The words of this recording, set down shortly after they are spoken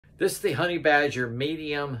This is the Honey Badger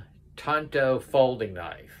medium Tanto folding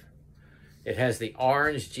knife. It has the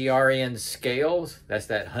orange GRN scales. That's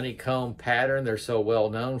that honeycomb pattern they're so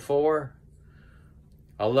well known for.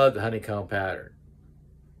 I love the honeycomb pattern.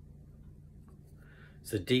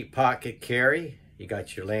 It's a deep pocket carry. You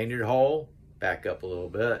got your lanyard hole. Back up a little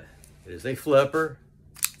bit. It is a flipper.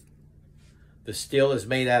 The steel is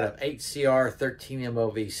made out of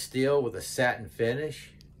 8CR13Mov steel with a satin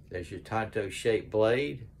finish. There's your Tanto shaped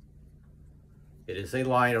blade. It is a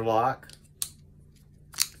liner lock.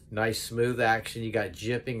 Nice smooth action. You got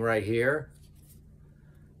jipping right here.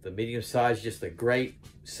 The medium size, just a great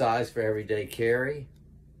size for everyday carry.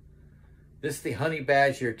 This is the Honey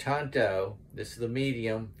Badger Tanto. This is the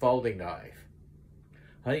medium folding knife.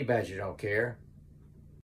 Honey Badger don't care.